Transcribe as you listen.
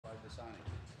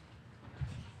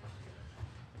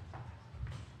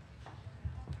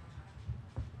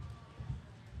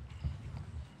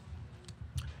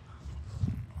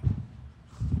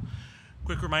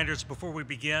Quick reminders before we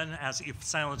begin, ask that you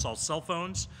silence all cell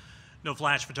phones. No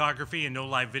flash photography and no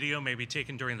live video may be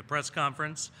taken during the press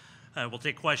conference. We'll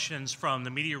take questions from the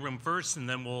media room first, and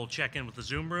then we'll check in with the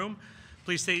Zoom room.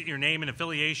 Please state your name and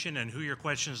affiliation and who your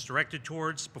question is directed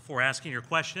towards before asking your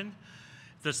question.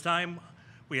 This time,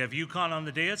 we have UConn on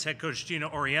the dais, head coach Gina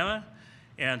Auriemma,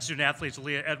 and student athletes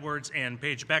Aaliyah Edwards and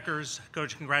Paige Beckers.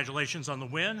 Coach, congratulations on the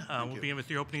win. We'll begin with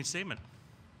your opening statement.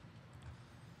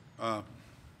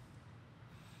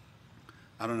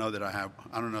 I don't know that I have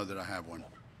one.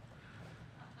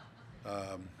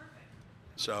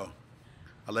 So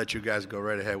I'll let you guys go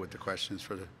right ahead with the questions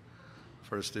for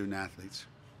the student athletes.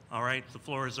 All right, the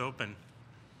floor is open.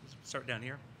 Let's start down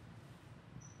here.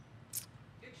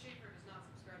 Vic Schaefer does not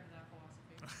subscribe to that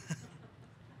philosophy.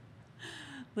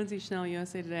 Lindsay Schnell,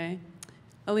 USA Today.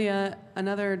 Aaliyah,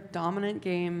 another dominant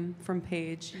game from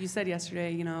Paige. You said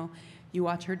yesterday, you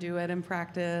watch her do it in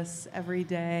practice every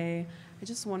day. I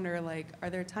just wonder,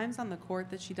 are there times on the court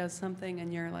that she does something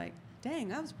and you're like, dang,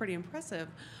 that was pretty impressive?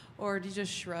 Or do you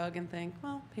just shrug and think,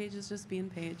 well, Paige is just being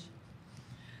Paige?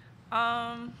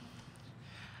 I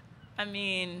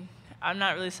mean, I'm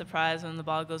not really surprised when the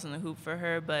ball goes in the hoop for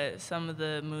her, but some of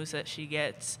the moves that she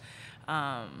gets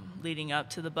leading up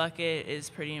to the bucket is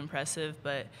pretty impressive.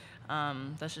 But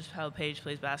that's just how Paige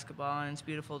plays basketball, and it's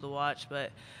beautiful to watch.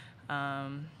 But,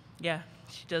 yeah,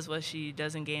 she does what she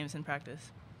does in games and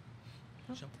practice.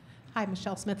 Hi,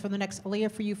 Michelle Smith from The Next.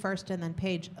 Aaliyah, for you first, and then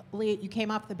Paige. Aaliyah, you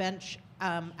came off the bench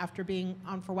after being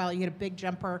on for a while. You had a big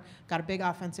jumper, got a big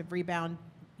offensive rebound.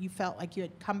 You felt like you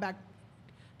had come back.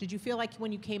 Did you feel like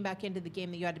when you came back into the game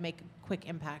that you had to make a quick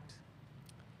impact?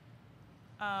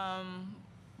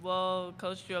 Well,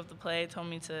 Coach drew up the play, told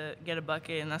me to get a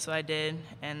bucket, and that's what I did.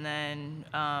 And then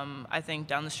I think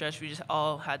down the stretch, we just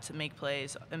all had to make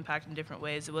plays, impact in different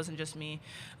ways. It wasn't just me.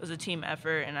 It was a team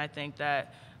effort, and I think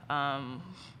that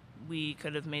we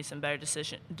could have made some better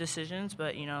decisions,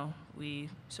 but, we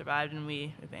survived and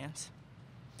we advanced.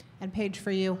 And Paige,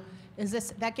 for you,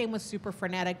 that game was super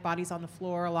frenetic, bodies on the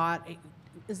floor a lot.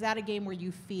 Is that a game where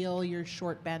you feel your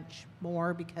short bench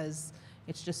more because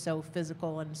it's just so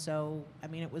physical and so,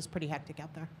 it was pretty hectic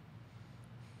out there?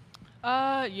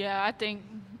 Yeah,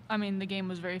 the game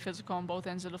was very physical on both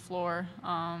ends of the floor.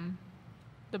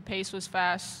 The pace was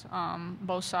fast,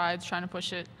 both sides trying to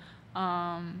push it.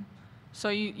 So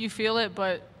you feel it,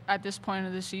 but at this point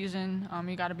of the season,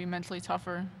 you got to be mentally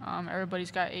tougher.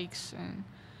 Everybody's got aches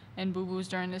and boo-boos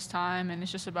during this time, and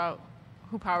it's just about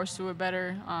who powers through it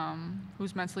better,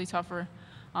 who's mentally tougher.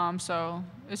 So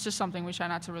it's just something we try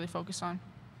not to really focus on.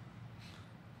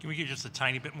 Can we get just a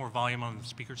tiny bit more volume on the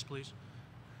speakers, please?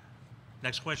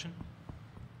 Next question.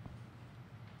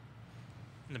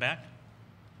 In the back.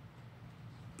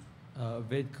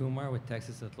 Vid Kumar with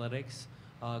Texas Athletics.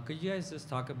 Could you guys just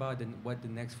talk about what the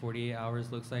next 48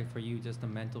 hours looks like for you, just the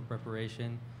mental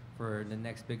preparation for the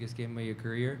next biggest game of your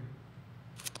career?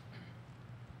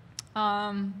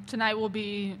 Tonight will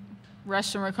be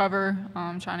rest and recover,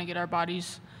 trying to get our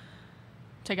bodies,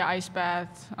 take an ice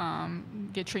bath,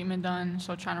 get treatment done,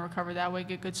 so trying to recover that way,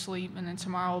 get good sleep, and then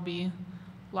tomorrow will be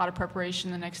a lot of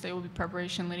preparation. The next day will be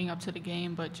preparation leading up to the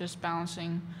game, but just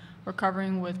balancing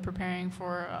recovering with preparing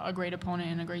for a great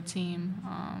opponent and a great team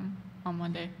on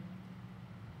Monday.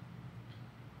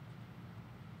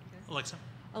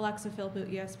 Alexa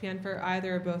Philpott, ESPN, for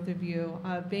either or both of you.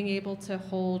 Being able to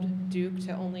hold Duke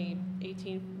to only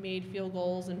 18 made field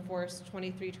goals and force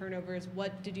 23 turnovers,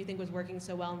 what did you think was working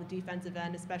so well on the defensive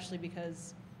end, especially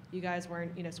because you guys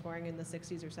weren't, scoring in the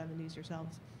 60s or 70s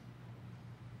yourselves?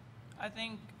 I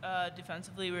think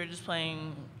defensively we were just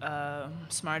playing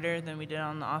smarter than we did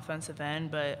on the offensive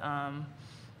end, but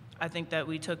I think that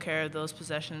we took care of those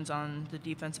possessions on the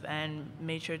defensive end,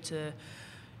 made sure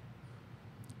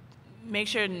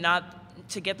not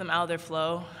to get them out of their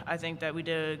flow. I think that we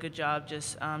did a good job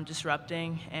just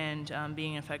disrupting and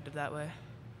being effective that way.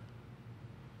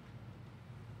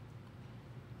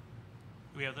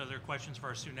 Do we have other questions for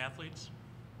our student athletes?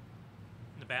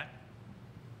 In the back.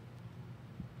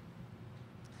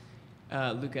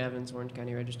 Luke Evans, Orange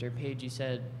County Register. Paige, you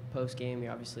said post-game you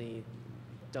obviously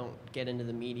don't get into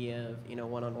the media of,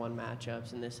 one-on-one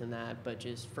matchups and this and that, but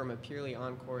just from a purely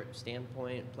on-court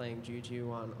standpoint, playing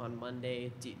Juju on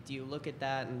Monday, do you look at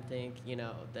that and think,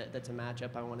 that's a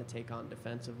matchup I want to take on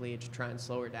defensively to try and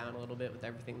slow her down a little bit with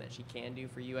everything that she can do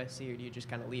for USC, or do you just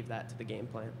kind of leave that to the game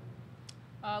plan?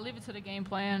 Leave it to the game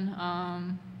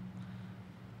plan.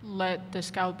 Let the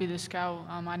scout be the scout.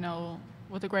 I know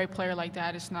with a great player like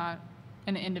that, it's not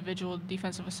an individual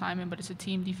defensive assignment, but it's a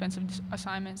team defensive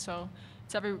assignment. So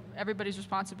it's everybody's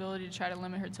responsibility to try to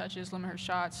limit her touches, limit her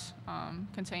shots,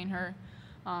 contain her.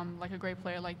 like a great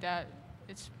player like that,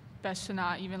 it's best to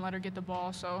not even let her get the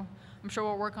ball. So I'm sure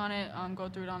we'll work on it, go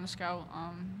through it on the scout,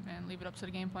 and leave it up to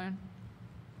the game plan.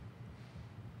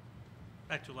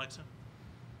 Back to Alexa.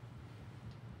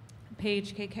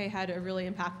 Paige, KK had a really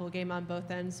impactful game on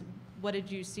both ends. What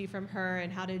did you see from her,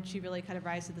 and how did she really kind of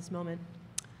rise to this moment?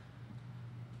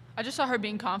 I just saw her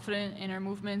being confident in her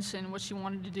movements and what she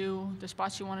wanted to do, the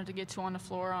spots she wanted to get to on the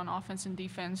floor on offense and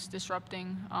defense,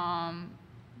 disrupting,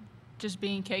 just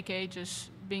being KK, just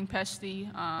being pesty,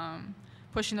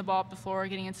 pushing the ball up the floor,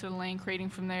 getting into the lane, creating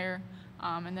from there,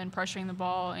 and then pressuring the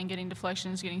ball and getting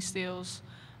deflections, getting steals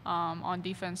on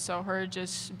defense. So her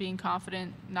just being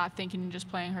confident, not thinking, just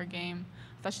playing her game.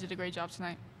 I thought she did a great job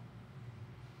tonight.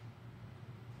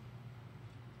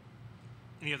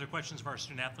 Any other questions for our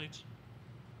student athletes?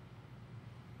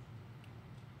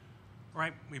 All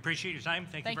right, we appreciate your time.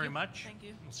 Thank you very much. Thank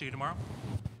you. We'll see you tomorrow.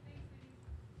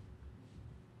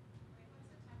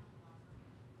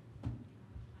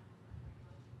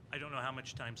 I don't know how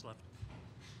much time's left.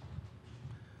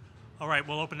 All right,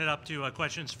 we'll open it up to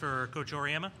questions for Coach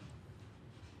Auriemma.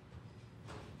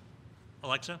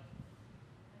 Alexa?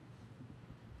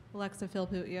 Alexa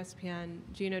Philpoot, ESPN.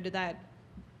 Gino, did that,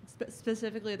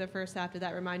 specifically the first half, did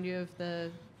that remind you of the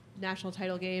national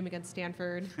title game against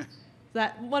Stanford? Is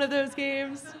that one of those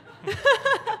games?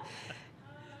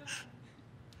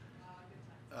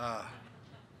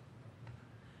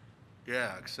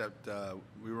 Yeah, except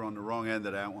we were on the wrong end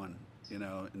of that one, you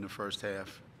know, in the first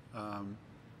half.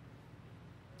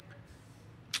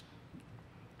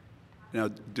 You know,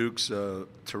 Duke's a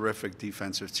terrific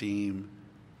defensive team.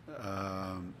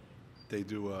 They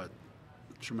do a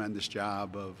tremendous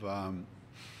job of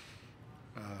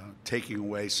taking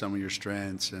away some of your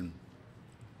strengths and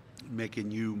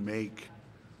making you make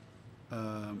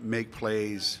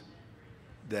plays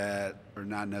that are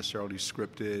not necessarily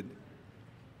scripted.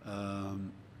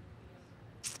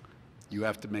 You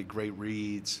have to make great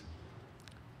reads,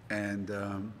 and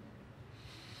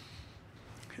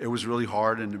it was really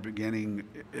hard in the beginning,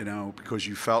 you know, because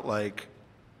you felt like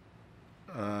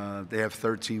they have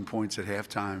 13 points at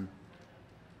halftime,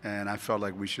 and I felt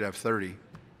like we should have 30,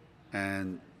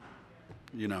 and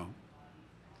you know,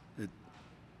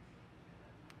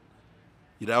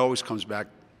 it always comes back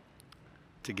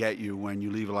to get you when you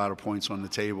leave a lot of points on the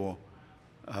table.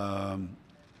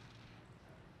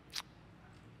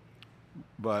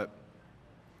 But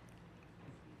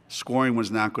scoring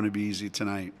was not going to be easy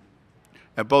tonight.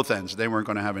 At both ends, they weren't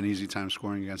going to have an easy time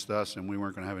scoring against us, and we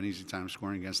weren't going to have an easy time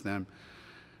scoring against them.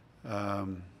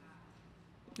 And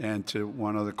to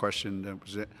one other question, that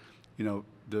was it. You know,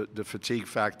 the fatigue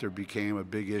factor became a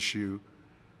big issue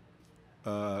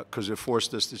because it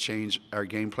forced us to change our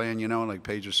game plan. You know, like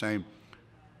Paige was saying,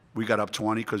 we got up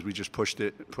 20 because we just pushed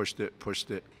it,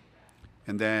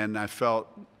 and then I felt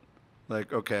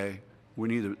like, okay, we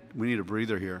need a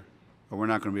breather here, or we're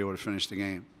not going to be able to finish the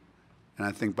game. And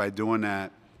I think by doing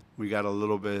that, we got a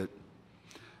little bit,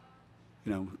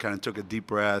 you know, kind of took a deep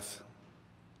breath.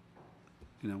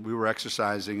 You know, we were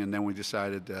exercising, and then we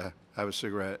decided to have a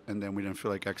cigarette, and then we didn't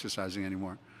feel like exercising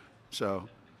anymore. So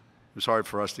it was hard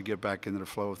for us to get back into the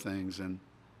flow of things. And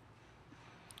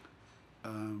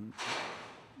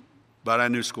but I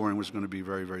knew scoring was going to be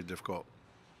very, very difficult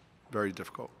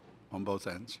on both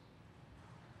ends.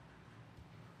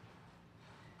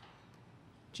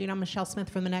 Gino, Michelle Smith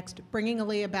from the Next. Bringing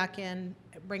Aaliyah back in,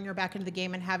 bringing her back into the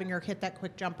game and having her hit that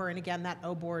quick jumper, and again, that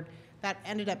O-board, that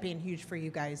ended up being huge for you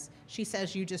guys. She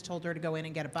says you just told her to go in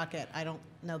and get a bucket. I don't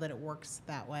know that it works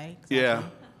that way. Exactly. Yeah.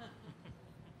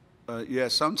 Yeah,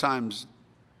 sometimes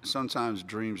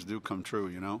dreams do come true,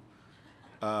 you know.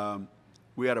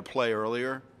 We had a play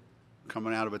earlier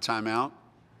coming out of a timeout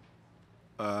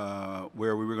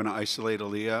where we were going to isolate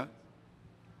Aaliyah,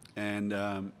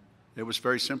 and it was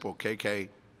very simple. KK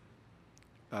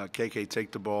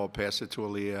take the ball, pass it to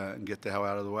Aaliyah, and get the hell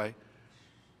out of the way.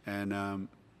 And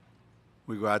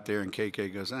we go out there, and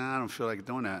KK goes, I don't feel like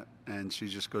doing that. And she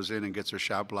just goes in and gets her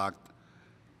shot blocked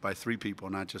by 3 people,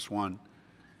 not just one.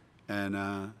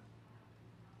 And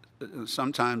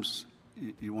sometimes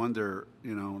you wonder,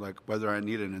 you know, like whether I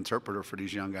need an interpreter for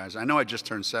these young guys. I know I just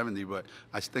turned 70, but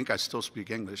I think I still speak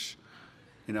English.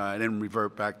 You know, I didn't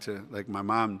revert back to, like my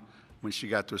mom, when she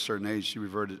got to a certain age, she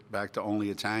reverted back to only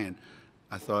Italian.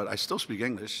 I thought, I still speak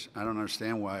English. I don't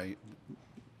understand why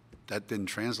that didn't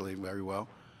translate very well.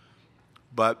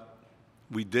 But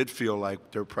we did feel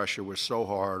like their pressure was so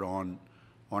hard on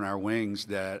our wings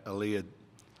that Aaliyah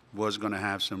was going to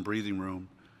have some breathing room.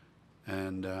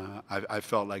 And I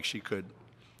felt like she could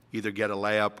either get a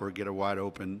layup or get a wide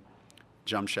open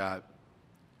jump shot.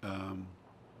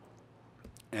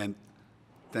 And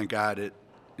thank God it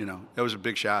was a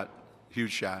big shot,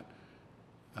 huge shot.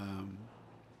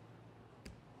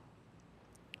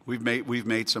 We've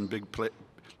made some big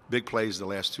plays the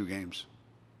last 2 games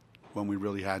when we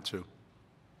really had to.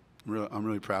 I'm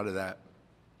really proud of that.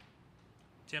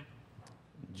 Tim?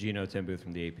 Tim Booth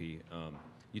from the AP.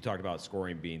 You talked about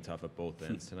scoring being tough at both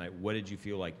ends tonight. What did you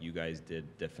feel like you guys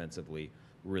did defensively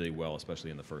really well, especially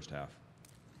in the first half?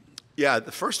 Yeah,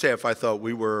 the first half I thought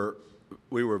we were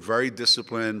very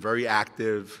disciplined, very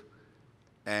active,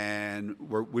 and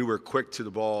we were quick to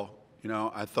the ball.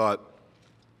 I thought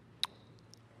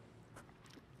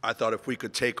if we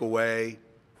could take away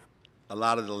a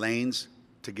lot of the lanes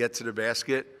to get to the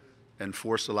basket and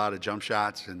force a lot of jump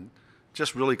shots and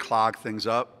just really clog things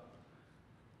up.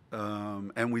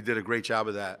 And we did a great job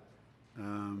of that.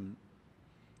 And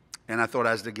I thought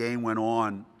as the game went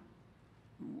on,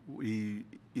 we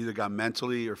either got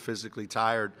mentally or physically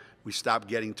tired. We stopped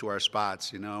getting to our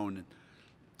spots, and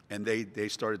they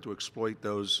started to exploit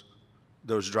those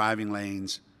driving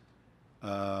lanes.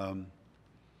 When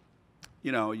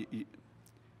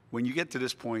you get to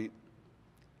this point,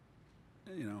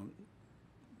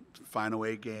 Final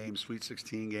 8 games, Sweet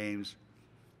 16 games,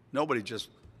 nobody just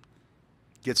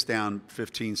gets down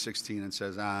 15, 16 and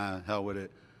says, hell with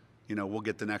it, we'll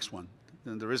get the next one.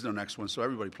 And there is no next one, so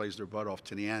everybody plays their butt off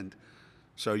to the end.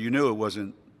 So you knew it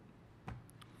wasn't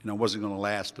going to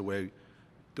last the way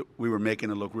we were making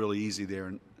it look really easy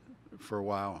there for a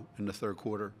while in the third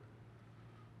quarter.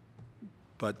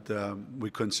 But we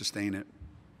couldn't sustain it.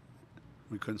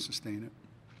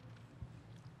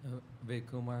 Vik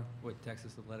Kumar with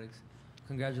Texas Athletics.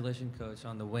 Congratulations, Coach,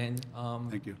 on the win.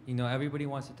 Thank you. Everybody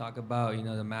wants to talk about, the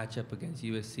matchup against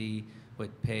USC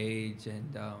with Paige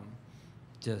and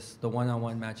just the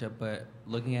one-on-one matchup. But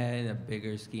looking at it in a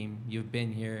bigger scheme, you've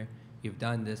been here, you've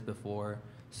done this before.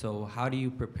 So how do you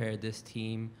prepare this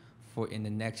team for in the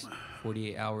next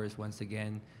 48 hours once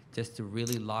again, just to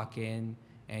really lock in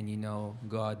and,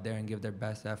 go out there and give their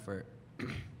best effort?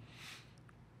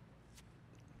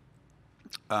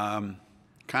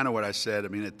 Kind of what I said. I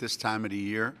mean, at this time of the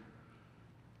year,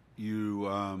 you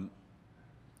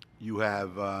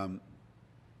have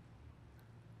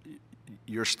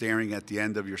you're staring at the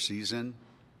end of your season.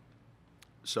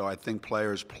 So I think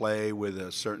players play with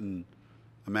a certain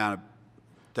amount of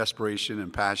desperation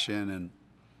and passion,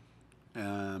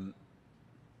 and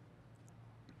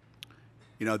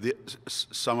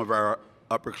some of our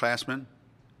upperclassmen,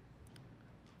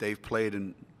 they've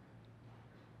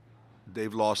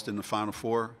lost in the Final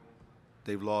Four,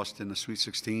 they've lost in the Sweet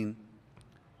 16,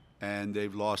 and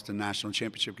they've lost the national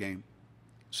championship game.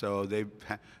 So they've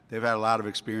had a lot of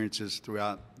experiences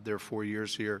throughout their 4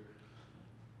 years here.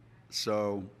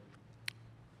 So,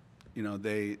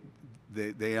 they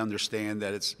understand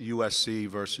that it's USC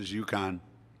versus UConn,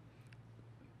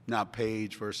 not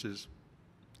Paige versus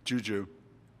Juju.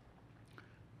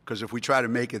 Because if we try to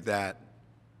make it that,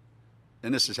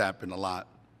 and this has happened a lot,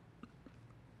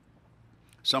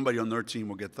 somebody on their team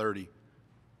will get 30,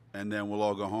 and then we'll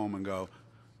all go home and go,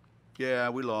 yeah,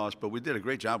 we lost, but we did a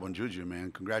great job on Juju,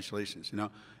 man. Congratulations.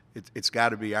 It's got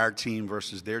to be our team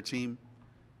versus their team,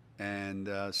 and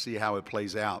see how it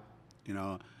plays out.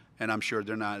 And I'm sure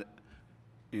they're not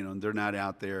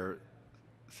out there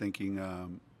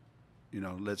thinking,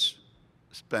 let's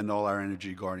spend all our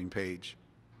energy guarding Paige.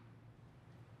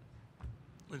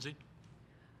 Lindsay?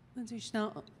 Lindsay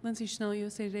Schnell,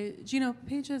 USA Today.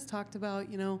 Paige has talked about,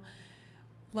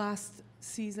 last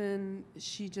season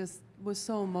she just was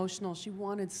so emotional. She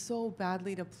wanted so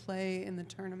badly to play in the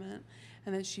tournament,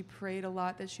 and that she prayed a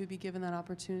lot that she would be given that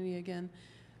opportunity again.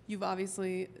 You've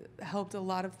obviously helped a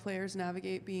lot of players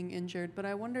navigate being injured, but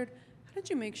I wondered, how did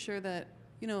you make sure that,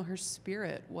 her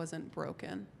spirit wasn't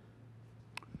broken?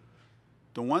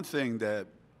 The one thing that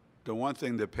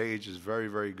Paige is very,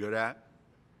 very good at,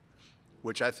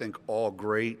 which I think all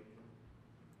great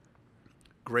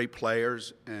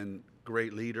players and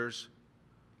great leaders,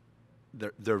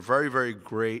 they're very, very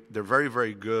great. They're very,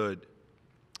 very good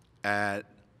at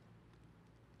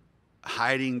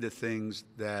hiding the things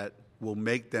that will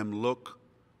make them look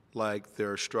like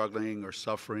they're struggling or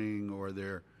suffering, or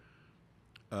they're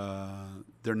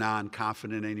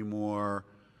non-confident anymore.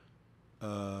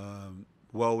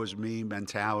 Woe is me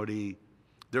mentality.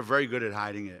 They're very good at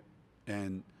hiding it.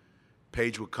 And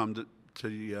Paige would come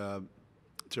to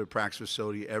a practice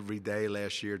facility every day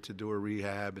last year to do her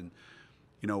rehab and,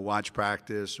 watch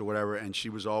practice or whatever. And she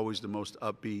was always the most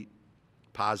upbeat,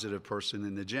 positive person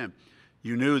in the gym.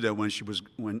 You knew that when she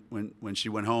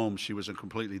went home, she was a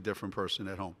completely different person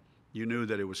at home. You knew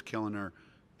that it was killing her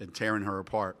and tearing her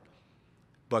apart.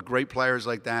 But great players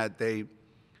like that,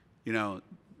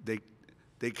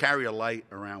 they carry a light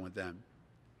around with them,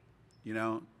 you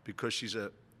know, because she's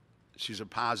a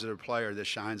positive player that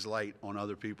shines light on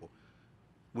other people.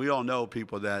 We all know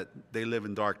people that they live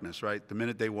in darkness, right? The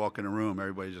minute they walk in a room,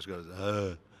 everybody just goes,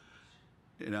 ugh.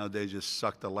 You know, they just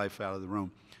suck the life out of the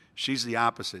room. She's the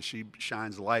opposite. She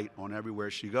shines light on everywhere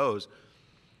she goes.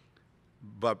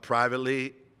 But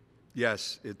privately,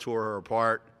 yes, it tore her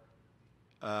apart.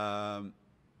 I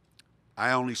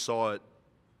only saw it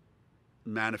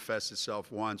manifest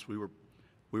itself once. We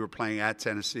were playing at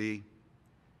Tennessee.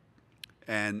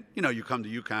 And, you know, you come to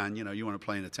UConn, you know, you want to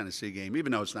play in a Tennessee game.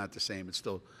 Even though it's not the same, it's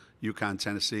still UConn,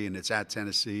 Tennessee, and it's at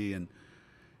Tennessee.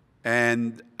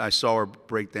 And I saw her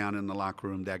break down in the locker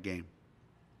room that game.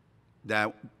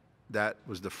 That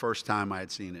was the first time I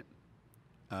had seen it.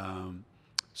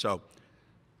 So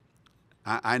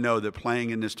I know that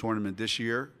playing in this tournament this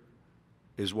year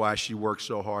is why she worked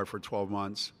so hard for 12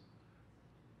 months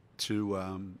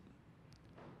to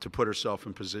put herself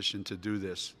in position to do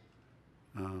this.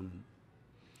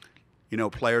 You know,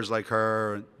 players like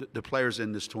her, the players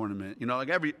in this tournament, you know, like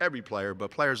every player, but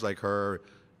players like her,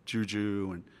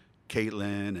 Juju and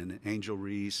Caitlin and Angel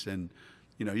Reese, and,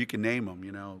 you know, you can name them,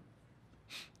 you know,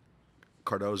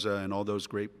 Cardoza and all those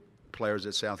great players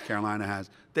that South Carolina has.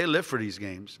 They live for these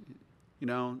games. You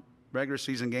know, regular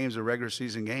season games are regular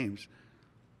season games.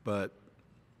 But,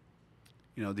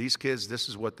 you know, these kids, this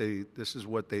is what they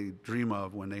dream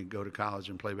of when they go to college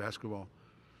and play basketball.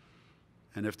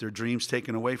 And if their dream's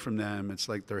taken away from them, it's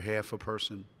like they're half a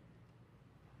person.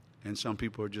 And some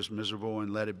people are just miserable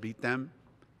and let it beat them.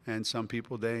 And some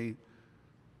people, they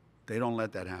don't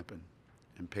let that happen.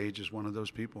 And Paige is one of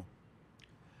those people.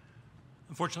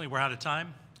 Unfortunately, we're out of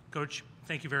time. Coach,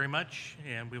 thank you very much,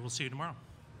 and we will see you tomorrow.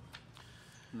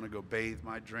 I'm going to go bathe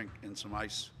my drink in some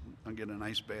ice. I'm getting an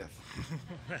ice bath.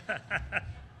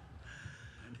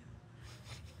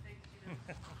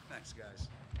 Thanks, guys.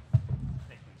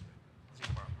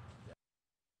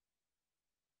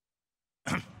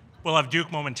 We'll have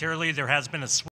Duke momentarily. There has been a